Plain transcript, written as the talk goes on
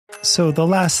So the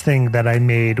last thing that I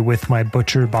made with my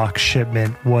Butcher Box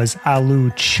shipment was aloo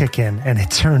chicken, and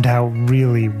it turned out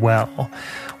really well.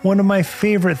 One of my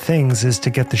favorite things is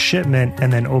to get the shipment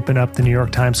and then open up the New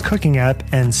York Times cooking app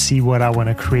and see what I want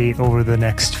to create over the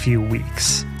next few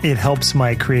weeks. It helps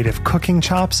my creative cooking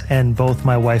chops, and both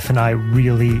my wife and I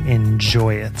really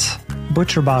enjoy it.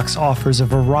 ButcherBox offers a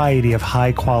variety of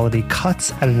high-quality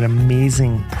cuts at an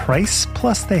amazing price,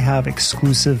 plus they have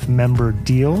exclusive member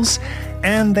deals,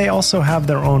 and they also have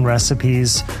their own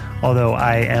recipes, although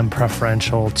I am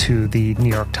preferential to the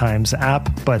New York Times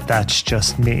app, but that's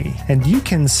just me. And you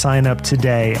can sign up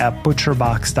today at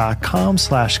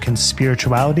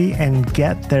butcherbox.com/conspirituality and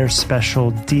get their special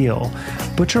deal.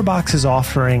 ButcherBox is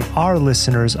offering our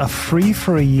listeners a free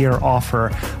for a year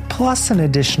offer plus an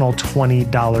additional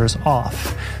 $20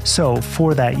 off. So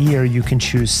for that year, you can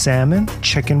choose salmon,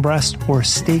 chicken breast, or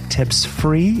steak tips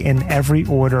free in every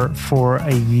order for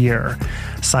a year.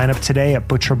 Sign up today at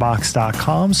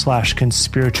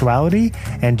butcherbox.com/conspirituality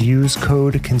and use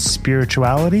code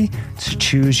conspirituality to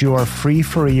choose your free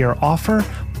for a year offer,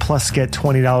 plus get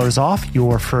 $20 off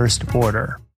your first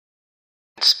order.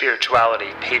 Spirituality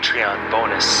Patreon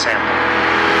bonus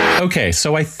sample. Okay,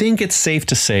 so I think it's safe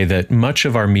to say that much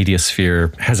of our media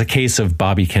sphere has a case of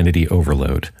Bobby Kennedy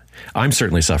overload. I'm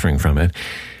certainly suffering from it.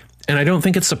 And I don't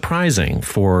think it's surprising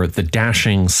for the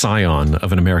dashing scion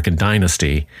of an American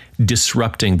dynasty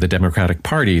disrupting the Democratic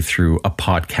Party through a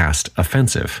podcast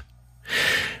offensive.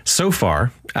 So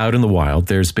far, out in the wild,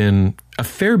 there's been a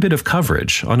fair bit of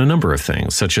coverage on a number of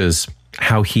things, such as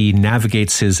how he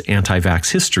navigates his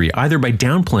anti-vax history, either by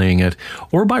downplaying it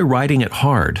or by riding it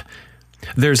hard.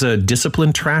 There's a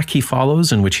discipline track he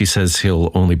follows in which he says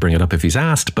he'll only bring it up if he's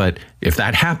asked, but if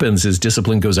that happens, his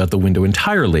discipline goes out the window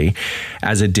entirely,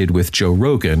 as it did with Joe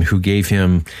Rogan, who gave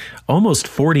him almost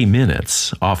 40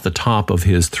 minutes off the top of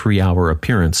his 3-hour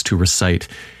appearance to recite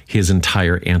his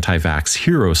entire anti-vax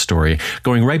hero story,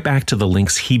 going right back to the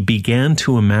links he began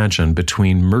to imagine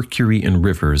between mercury in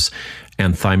rivers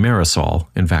and thimerosal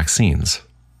in vaccines.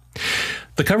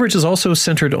 The coverage is also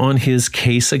centered on his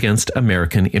case against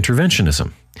American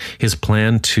interventionism, his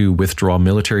plan to withdraw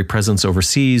military presence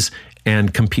overseas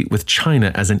and compete with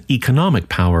China as an economic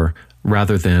power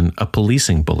rather than a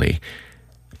policing bully.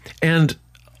 And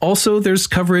also there's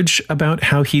coverage about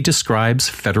how he describes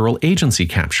federal agency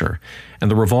capture and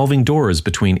the revolving doors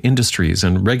between industries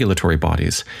and regulatory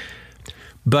bodies.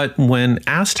 But when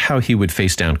asked how he would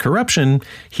face down corruption,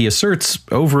 he asserts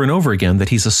over and over again that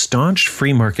he's a staunch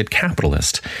free market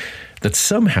capitalist, that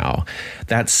somehow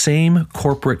that same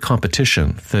corporate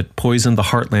competition that poisoned the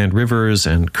Heartland rivers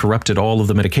and corrupted all of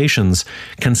the medications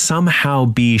can somehow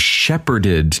be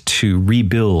shepherded to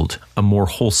rebuild a more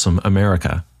wholesome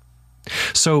America.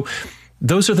 So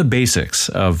those are the basics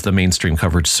of the mainstream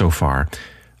coverage so far.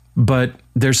 But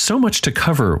there's so much to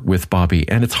cover with Bobby,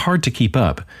 and it's hard to keep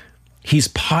up. He's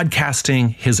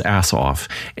podcasting his ass off,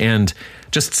 and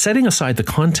just setting aside the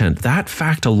content, that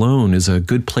fact alone is a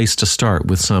good place to start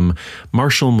with some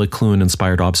Marshall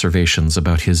McLuhan-inspired observations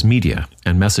about his media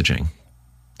and messaging.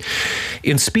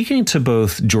 In speaking to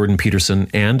both Jordan Peterson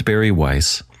and Barry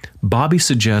Weiss, Bobby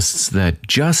suggests that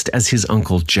just as his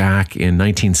uncle Jack in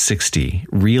 1960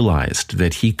 realized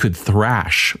that he could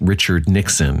thrash Richard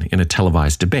Nixon in a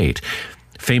televised debate,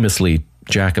 famously,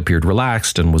 Jack appeared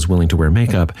relaxed and was willing to wear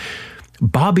makeup,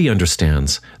 Bobby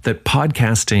understands that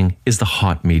podcasting is the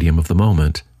hot medium of the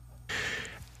moment.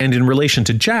 And in relation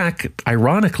to Jack,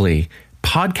 ironically,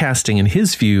 podcasting, in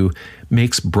his view,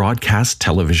 makes broadcast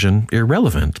television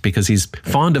irrelevant because he's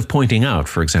fond of pointing out,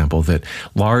 for example, that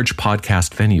large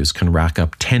podcast venues can rack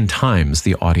up 10 times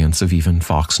the audience of even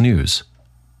Fox News.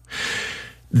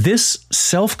 This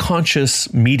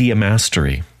self-conscious media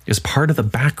mastery is part of the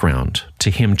background to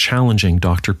him challenging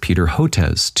Dr. Peter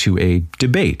Hotez to a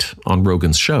debate on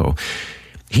Rogan's show.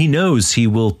 He knows he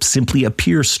will simply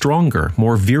appear stronger,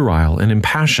 more virile and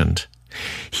impassioned.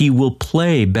 He will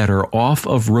play better off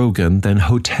of Rogan than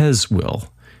Hotez will.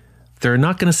 They're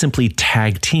not going to simply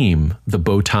tag team the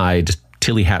bow-tied,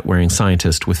 tilly hat-wearing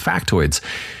scientist with factoids.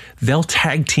 They'll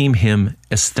tag team him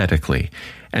aesthetically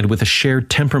and with a shared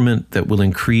temperament that will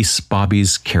increase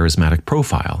Bobby's charismatic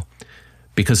profile.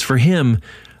 Because for him,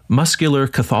 muscular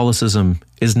Catholicism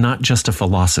is not just a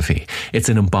philosophy, it's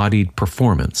an embodied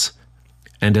performance.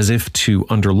 And as if to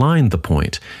underline the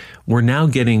point, we're now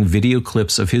getting video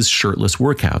clips of his shirtless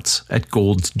workouts at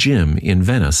Gold's Gym in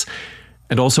Venice,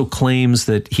 and also claims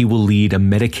that he will lead a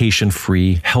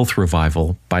medication-free health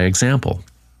revival by example.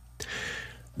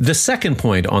 The second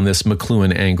point on this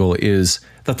McLuhan angle is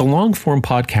that the long-form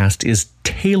podcast is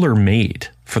tailor-made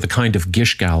for the kind of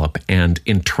gish gallop and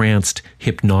entranced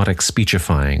hypnotic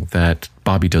speechifying that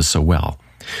Bobby does so well.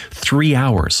 3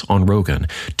 hours on Rogan,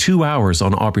 2 hours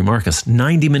on Aubrey Marcus,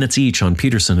 90 minutes each on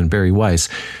Peterson and Barry Weiss.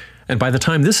 And by the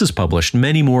time this is published,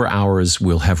 many more hours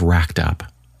will have racked up.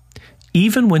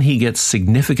 Even when he gets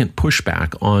significant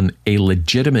pushback on a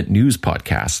legitimate news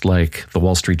podcast like the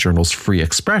Wall Street Journal's Free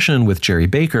Expression with Jerry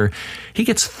Baker, he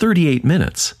gets 38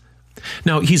 minutes.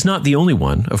 Now, he's not the only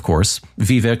one, of course.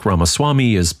 Vivek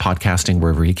Ramaswamy is podcasting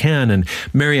wherever he can, and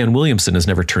Marianne Williamson has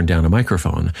never turned down a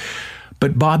microphone.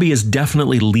 But Bobby is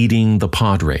definitely leading the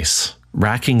pod race,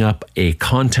 racking up a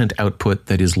content output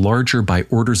that is larger by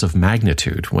orders of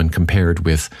magnitude when compared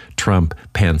with Trump,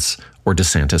 Pence, or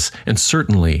DeSantis, and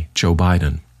certainly Joe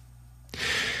Biden.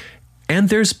 And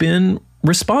there's been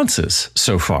responses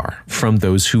so far from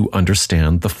those who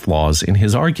understand the flaws in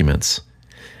his arguments.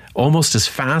 Almost as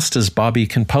fast as Bobby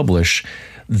can publish,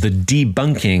 the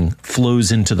debunking flows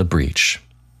into the breach.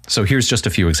 So here's just a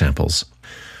few examples.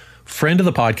 Friend of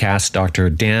the podcast, Dr.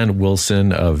 Dan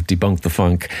Wilson of Debunk the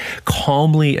Funk,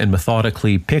 calmly and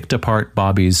methodically picked apart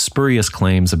Bobby's spurious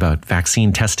claims about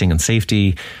vaccine testing and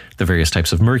safety, the various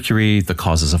types of mercury, the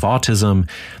causes of autism,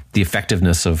 the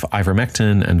effectiveness of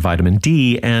ivermectin and vitamin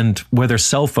D, and whether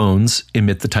cell phones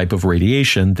emit the type of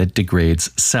radiation that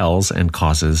degrades cells and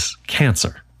causes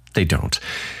cancer. They don't.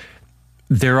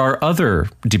 There are other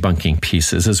debunking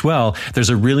pieces as well. There's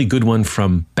a really good one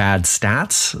from Bad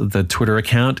Stats, the Twitter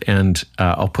account, and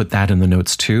I'll put that in the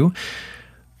notes too.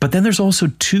 But then there's also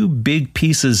two big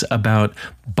pieces about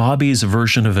Bobby's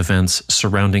version of events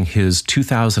surrounding his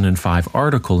 2005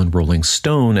 article in Rolling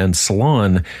Stone and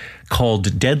Salon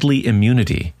called Deadly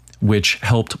Immunity, which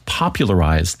helped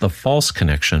popularize the false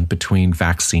connection between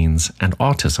vaccines and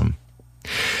autism.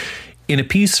 In a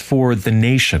piece for The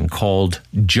Nation called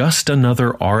Just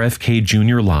Another RFK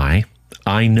Jr. Lie,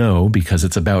 I know because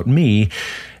it's about me,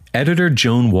 editor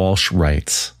Joan Walsh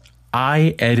writes,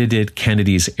 I edited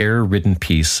Kennedy's error-ridden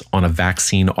piece on a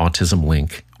vaccine autism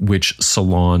link, which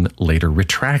Salon later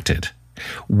retracted.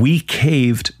 We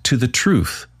caved to the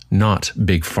truth, not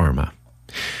Big Pharma.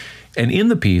 And in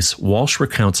the piece, Walsh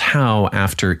recounts how,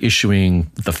 after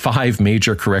issuing the 5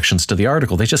 major corrections to the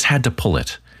article, they just had to pull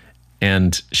it.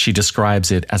 And she describes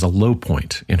it as a low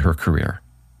point in her career.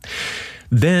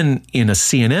 Then, in a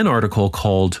CNN article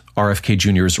called RFK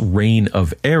Jr.'s Reign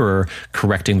of Error,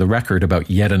 correcting the record about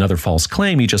yet another false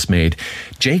claim he just made,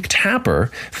 Jake Tapper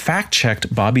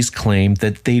fact-checked Bobby's claim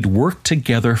that they'd worked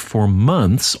together for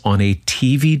months on a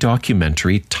TV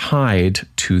documentary tied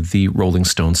to the Rolling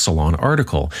Stone Salon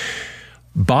article.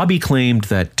 Bobby claimed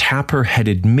that Tapper had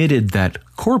admitted that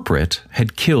corporate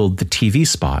had killed the TV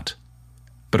spot.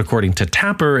 But according to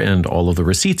Tapper and all of the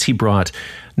receipts he brought,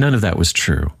 none of that was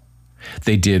true.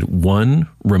 They did one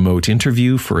remote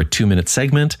interview for a 2-minute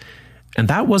segment, and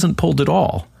that wasn't pulled at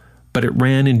all. But it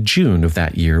ran in June of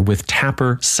that year with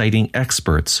Tapper citing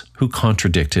experts who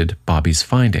contradicted Bobby's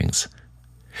findings.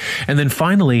 And then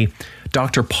finally,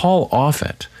 Dr. Paul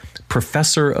Offit,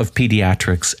 professor of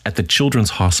pediatrics at the Children's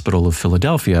Hospital of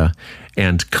Philadelphia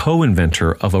and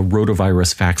co-inventor of a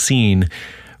rotavirus vaccine,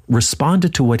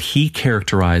 responded to what he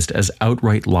characterized as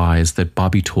outright lies that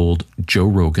Bobby told Joe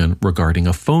Rogan regarding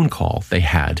a phone call they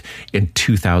had in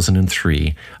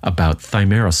 2003 about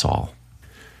thimerosal.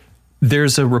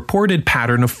 There's a reported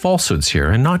pattern of falsehoods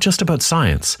here, and not just about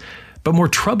science, but more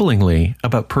troublingly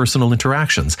about personal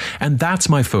interactions. And that's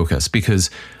my focus, because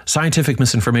scientific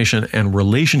misinformation and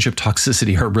relationship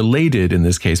toxicity are related in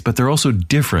this case, but they're also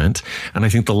different, and I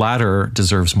think the latter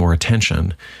deserves more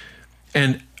attention.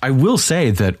 And I will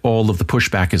say that all of the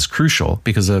pushback is crucial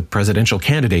because a presidential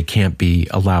candidate can't be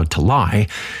allowed to lie,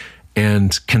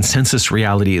 and consensus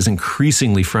reality is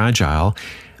increasingly fragile,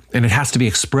 and it has to be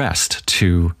expressed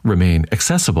to remain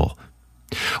accessible.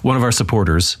 One of our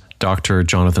supporters, Dr.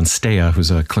 Jonathan Stea,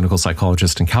 who's a clinical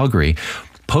psychologist in Calgary,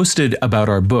 posted about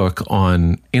our book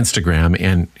on Instagram,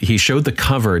 and he showed the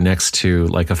cover next to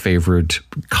like a favorite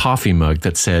coffee mug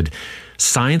that said,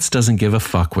 "Science doesn't give a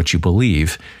fuck what you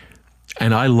believe."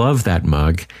 And I love that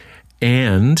mug.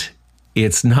 And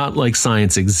it's not like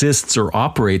science exists or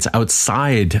operates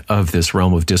outside of this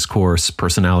realm of discourse,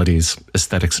 personalities,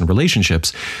 aesthetics, and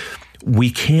relationships. We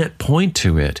can't point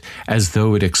to it as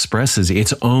though it expresses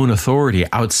its own authority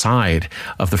outside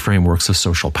of the frameworks of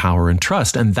social power and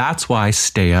trust. And that's why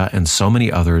Stea and so many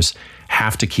others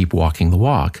have to keep walking the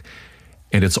walk.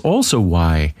 And it's also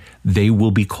why they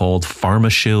will be called pharma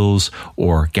shills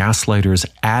or gaslighters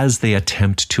as they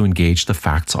attempt to engage the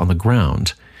facts on the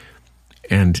ground.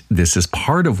 And this is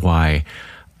part of why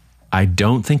I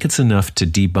don't think it's enough to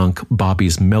debunk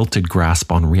Bobby's melted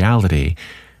grasp on reality.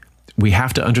 we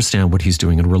have to understand what he's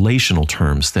doing in relational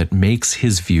terms that makes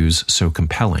his views so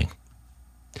compelling.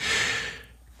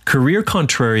 Career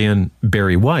contrarian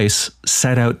Barry Weiss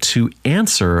set out to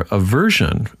answer a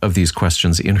version of these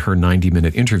questions in her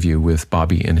 90-minute interview with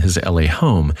Bobby in his LA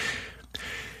home.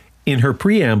 In her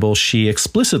preamble, she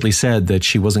explicitly said that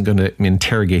she wasn't going to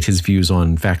interrogate his views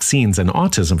on vaccines and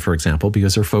autism, for example,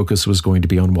 because her focus was going to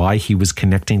be on why he was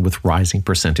connecting with rising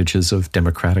percentages of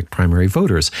Democratic primary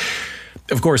voters.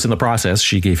 Of course, in the process,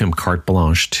 she gave him carte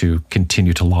blanche to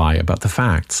continue to lie about the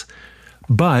facts.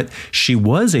 But she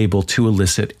was able to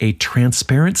elicit a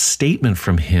transparent statement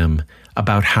from him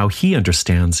about how he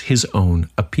understands his own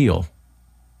appeal.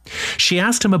 She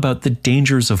asked him about the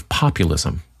dangers of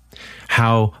populism,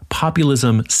 how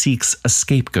populism seeks a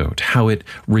scapegoat, how it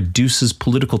reduces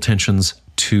political tensions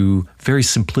to very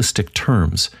simplistic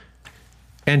terms.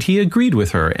 And he agreed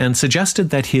with her and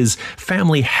suggested that his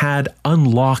family had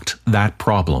unlocked that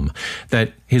problem,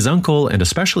 that his uncle and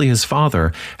especially his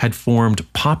father had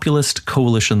formed populist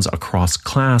coalitions across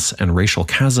class and racial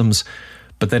chasms,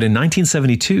 but that in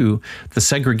 1972, the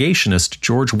segregationist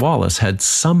George Wallace had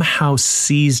somehow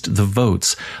seized the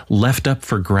votes left up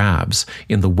for grabs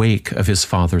in the wake of his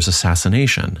father's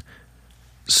assassination.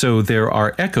 So there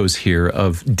are echoes here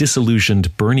of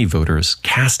disillusioned Bernie voters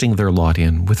casting their lot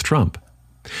in with Trump.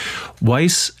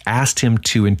 Weiss asked him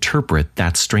to interpret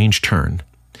that strange turn,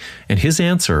 and his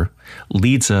answer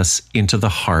leads us into the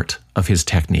heart of his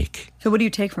technique. So what do you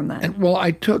take from that? Well,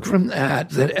 I took from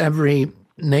that every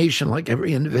nation, like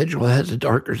every individual, has a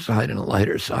darker side and a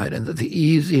lighter side, and that the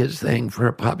easiest thing for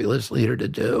a populist leader to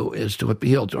do is to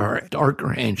appeal to our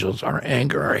darker angels, our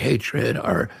anger, our hatred,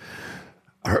 our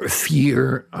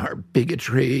fear, our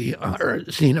bigotry, our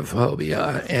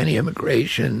xenophobia,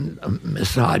 anti-immigration,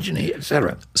 misogyny,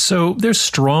 etc. So there's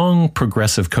strong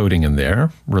progressive coding in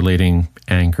there, relating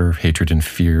anger, hatred, and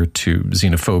fear to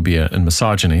xenophobia and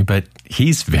misogyny, but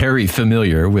he's very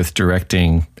familiar with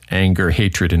directing anger,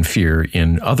 hatred, and fear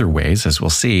in other ways, as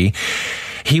we'll see.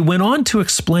 He went on to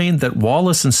explain that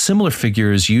Wallace and similar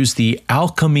figures use the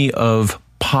alchemy of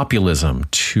populism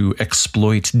to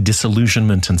exploit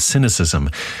disillusionment and cynicism,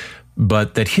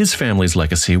 but that his family's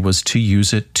legacy was to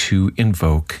use it to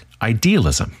invoke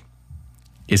idealism.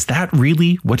 Is that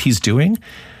really what he's doing?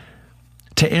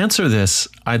 To answer this,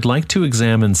 I'd like to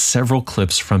examine several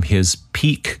clips from his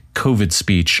peak COVID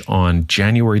speech on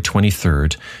January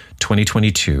 23rd,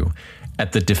 2022,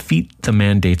 at the Defeat the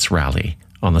Mandates rally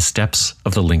on the steps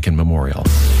of the Lincoln Memorial.